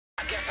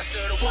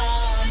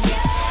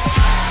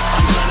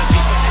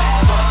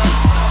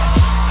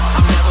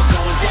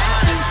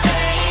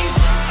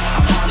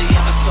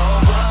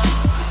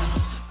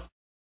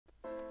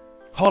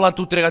Hola a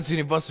tutti ragazzi,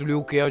 il vostro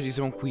Luke e oggi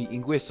siamo qui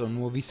in questo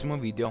nuovissimo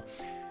video.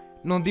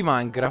 Non di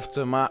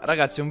Minecraft, ma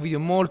ragazzi è un video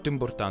molto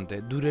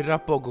importante. Durerà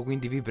poco,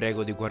 quindi vi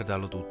prego di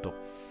guardarlo tutto.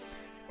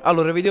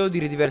 Allora, vi devo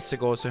dire diverse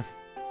cose.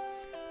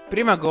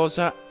 Prima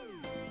cosa,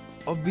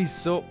 ho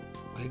visto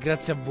che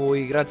grazie a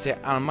voi, grazie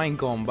al Mine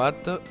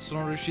Combat,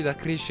 sono riuscito a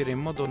crescere in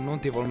modo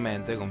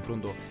notevolmente,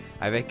 confronto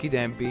ai vecchi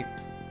tempi,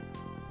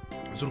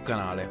 sul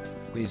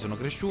canale. Quindi sono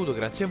cresciuto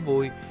grazie a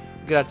voi,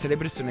 grazie alle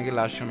persone che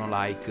lasciano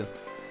like.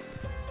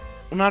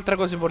 Un'altra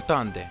cosa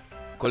importante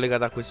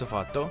collegata a questo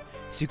fatto,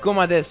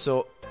 siccome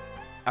adesso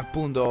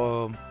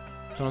appunto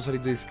sono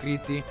salito di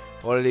iscritti,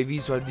 ho le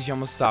visual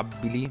diciamo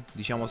stabili,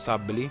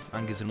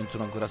 anche se non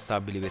sono ancora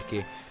stabili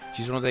perché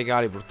ci sono dei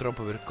cali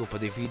purtroppo per colpa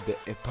dei feed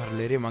e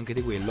parleremo anche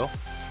di quello.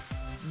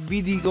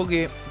 Vi dico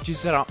che ci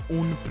sarà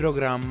un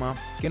programma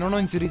che non ho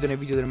inserito nel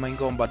video del Mine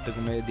Combat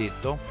come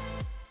detto,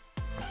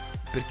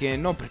 perché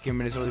non perché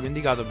me ne sono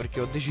dimenticato,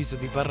 perché ho deciso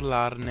di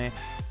parlarne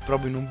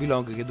proprio in un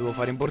vlog che dovevo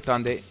fare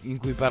importante in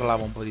cui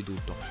parlavo un po' di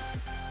tutto.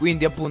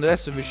 Quindi appunto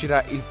adesso vi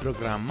uscirà il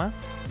programma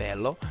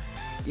bello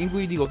in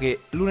cui dico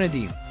che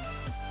lunedì,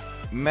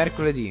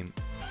 mercoledì,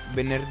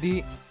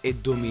 venerdì e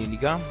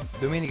domenica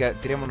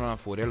tiriamola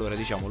fuori. Allora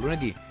diciamo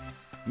lunedì,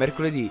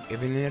 mercoledì e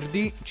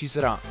venerdì ci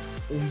sarà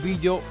un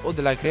video o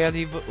della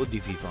Creative o di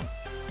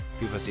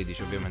FIFA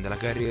 16 ovviamente, la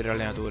carriera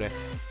allenatore,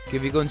 che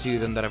vi consiglio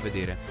di andare a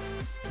vedere.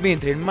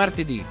 Mentre il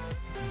martedì,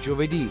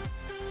 giovedì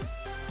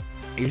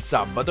e il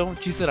sabato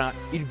ci sarà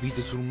il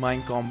video sul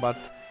Mine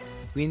Combat.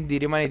 Quindi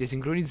rimanete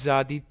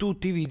sincronizzati,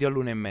 tutti i video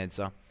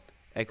all'1:30.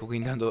 Ecco, qui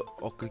intanto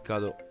ho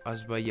cliccato a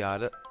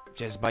sbagliare,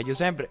 cioè sbaglio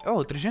sempre.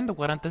 Oh,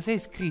 346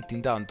 iscritti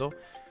intanto,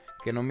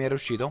 che non mi era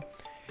uscito.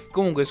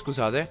 Comunque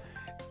scusate,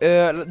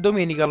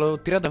 domenica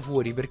l'ho tirata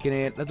fuori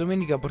perché la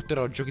domenica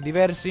porterò giochi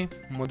diversi,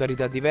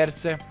 modalità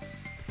diverse,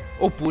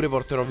 oppure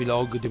porterò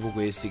vlog tipo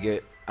questi,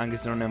 che anche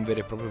se non è un vero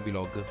e proprio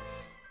vlog.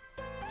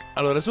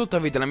 Allora, sotto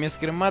avete la mia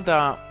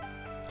schermata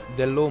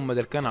dell'home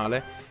del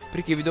canale,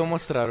 perché vi devo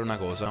mostrare una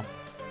cosa.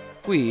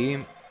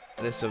 Qui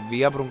adesso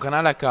vi apro un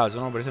canale a caso,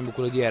 no? Per esempio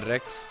quello di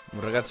RX,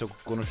 un ragazzo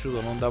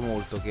conosciuto non da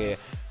molto che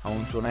ha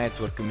un suo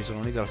network, mi sono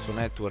unito al suo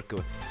network,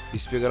 vi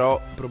spiegherò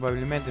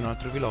probabilmente in un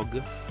altro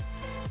vlog.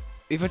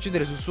 Vi faccio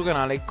vedere sul suo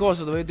canale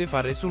cosa dovete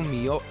fare sul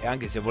mio, e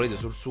anche se volete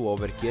sul suo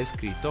per chi è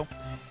iscritto,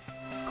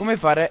 come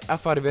fare a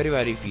farvi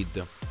arrivare i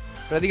feed.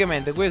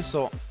 Praticamente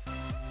questo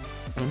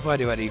non fa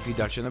arrivare i feed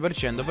al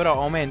 100%,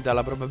 però aumenta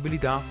la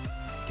probabilità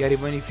che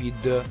arrivino i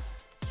feed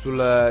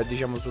sul,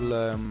 diciamo,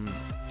 sulla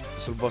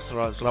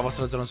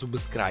vostra zona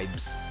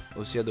subscribes,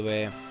 ossia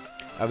dove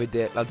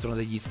avete la zona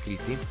degli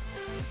iscritti.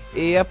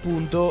 E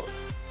appunto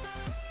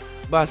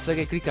basta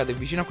che cliccate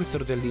vicino a questa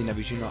rotellina,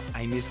 vicino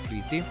ai miei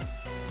iscritti,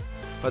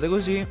 fate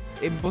così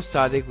e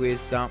impostate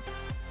questa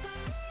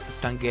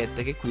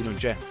stanghetta che qui non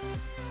c'è.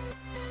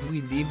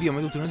 Quindi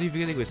inviami tutte le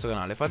notifiche di questo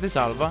canale, fate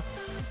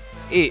salva.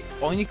 E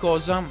ogni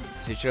cosa,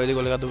 se ce l'avete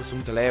collegato su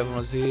un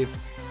telefono, se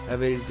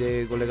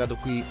avete collegato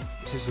qui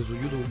stesso su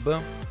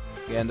YouTube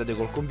e andate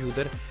col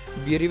computer,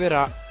 vi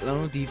arriverà la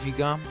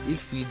notifica, il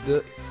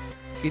feed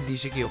che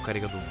dice che ho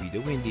caricato un video.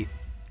 Quindi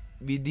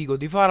vi dico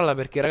di farla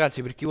perché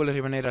ragazzi, per chi vuole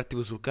rimanere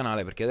attivo sul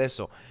canale, perché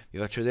adesso vi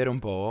faccio vedere un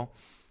po',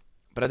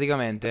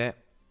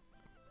 praticamente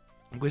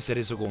questo è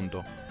il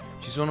resoconto.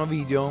 Ci sono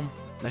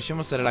video,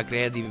 lasciamo stare la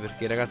creative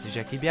perché ragazzi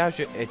c'è chi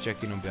piace e c'è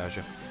chi non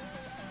piace.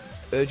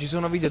 Ci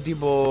sono video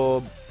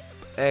tipo,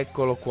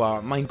 eccolo qua,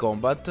 Mine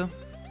Combat,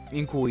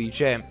 in cui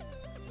c'è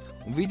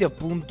un video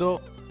appunto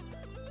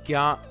che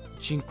ha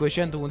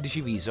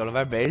 511 visual.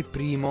 Vabbè, il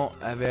primo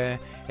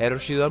era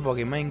uscito dal poco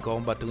in Mine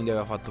Combat, quindi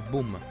aveva fatto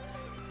boom.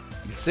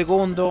 Il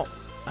secondo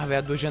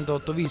aveva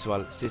 208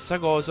 visual, stessa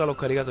cosa, l'ho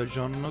caricato il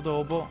giorno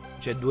dopo,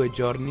 cioè 2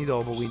 giorni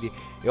dopo, quindi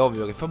è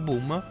ovvio che fa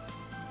boom.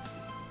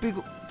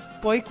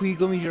 Poi qui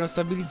cominciano a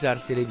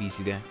stabilizzarsi le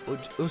visite,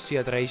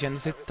 ossia tra i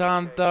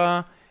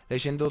 170 le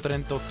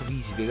 138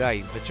 visite,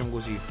 dai, facciamo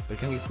così,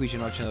 perché anche qui ce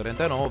ne ho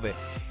 139.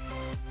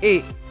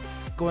 E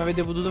come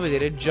avete potuto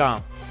vedere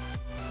già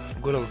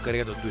quello che ho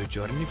caricato 2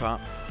 giorni fa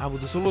ha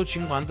avuto solo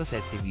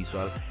 57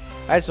 visual.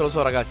 Adesso lo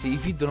so ragazzi, i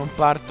feed non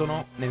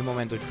partono nel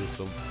momento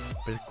giusto,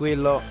 per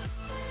quello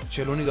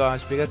c'è l'unica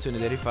spiegazione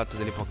del fatto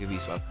delle poche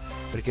visual,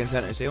 perché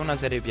se una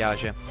serie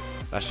piace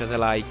lasciate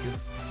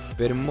like.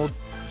 Per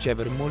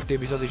molti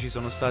episodi ci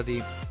sono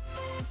stati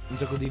un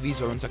sacco di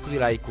visual, un sacco di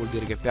like, vuol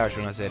dire che piace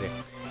una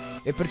serie.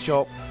 E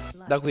perciò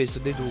da questo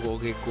deduco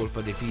che è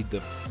colpa dei feed.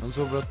 Non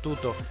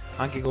soprattutto,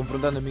 anche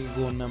confrontandomi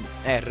con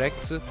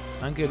RX,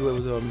 anche lui ha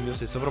avuto il mio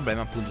stesso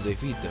problema appunto dei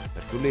feed,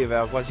 perché lui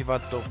aveva quasi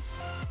fatto,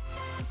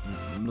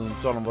 non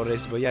so, non vorrei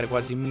sbagliare,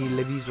 quasi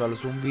 1000 visual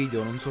su un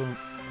video, non so,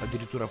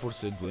 addirittura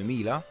forse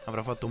 2000,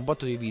 avrà fatto un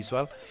botto di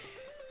visual.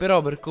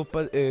 Però per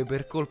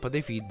colpa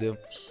dei feed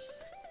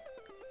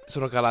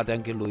sono calate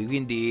anche lui.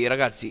 Quindi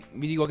ragazzi,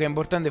 vi dico che è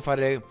importante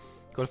fare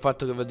col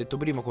fatto che vi ho detto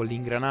prima, con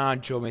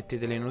l'ingranaggio,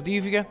 mettete le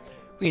notifiche,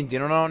 Quindi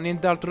non ho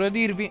nient'altro da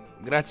dirvi.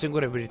 Grazie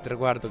ancora per il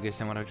traguardo che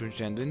stiamo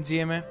raggiungendo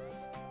insieme.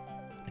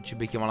 Ci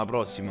becchiamo alla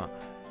prossima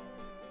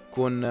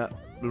con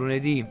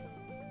lunedì,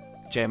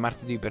 cioè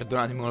martedì,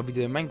 perdonatemi, con il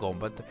video del Mind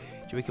Combat.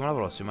 Ci becchiamo alla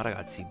prossima,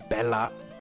 ragazzi. Bella!